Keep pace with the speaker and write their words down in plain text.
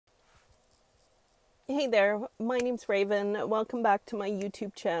Hey there, my name's Raven. Welcome back to my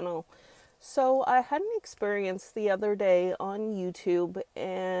YouTube channel. So, I had an experience the other day on YouTube,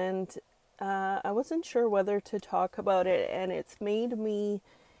 and I wasn't sure whether to talk about it, and it's made me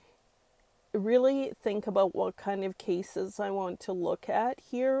really think about what kind of cases I want to look at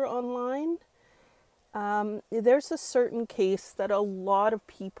here online. There's a certain case that a lot of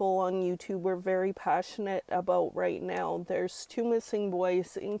people on YouTube are very passionate about right now. There's two missing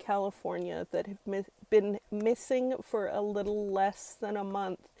boys in California that have been missing for a little less than a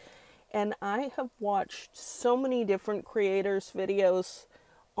month. And I have watched so many different creators' videos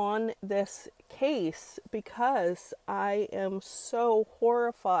on this case because I am so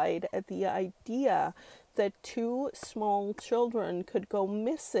horrified at the idea that two small children could go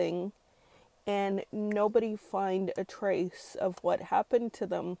missing and nobody find a trace of what happened to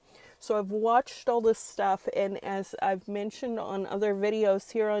them. So I've watched all this stuff, and as I've mentioned on other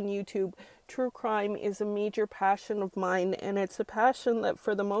videos here on YouTube, true crime is a major passion of mine, and it's a passion that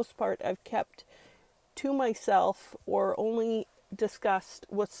for the most part I've kept to myself or only discussed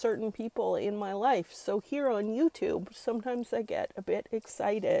with certain people in my life. So here on YouTube, sometimes I get a bit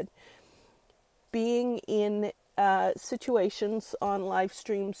excited being in situations on live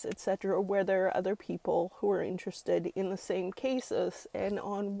streams, etc., where there are other people who are interested in the same cases. And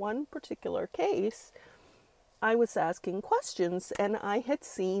on one particular case, I was asking questions, and I had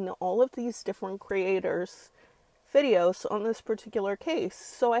seen all of these different creators' videos on this particular case.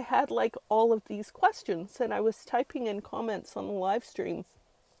 So I had like all of these questions, and I was typing in comments on the live stream,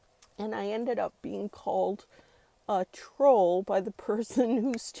 and I ended up being called a troll by the person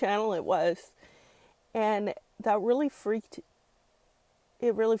whose channel it was. And that really freaked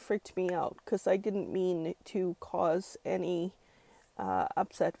me out because I didn't mean to cause any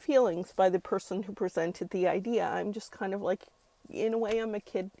upset feelings by the person who presented the idea. I'm just kind of like, in a way, I'm a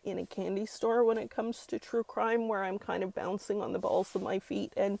kid in a candy store when it comes to true crime, where I'm kind of bouncing on the balls of my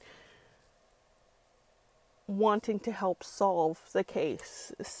feet and wanting to help solve the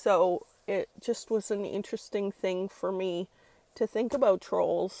case. So it just was an interesting thing for me to think about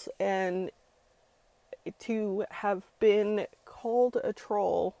trolls, and to have been called a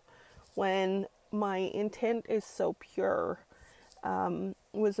troll when my intent is so pure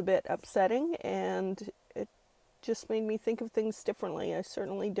was a bit upsetting, and it just made me think of things differently. I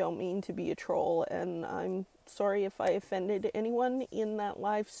certainly don't mean to be a troll, and I'm sorry if I offended anyone in that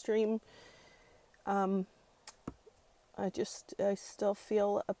live stream. I still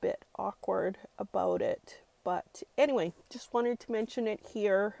feel a bit awkward about it. But anyway, just wanted to mention it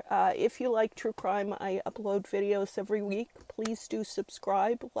here. If you like true crime, I upload videos every week. Please do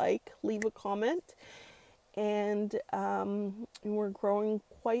subscribe, like, leave a comment. And we're growing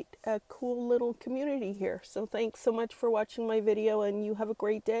quite a cool little community here. So thanks so much for watching my video, and you have a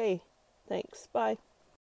great day. Thanks. Bye.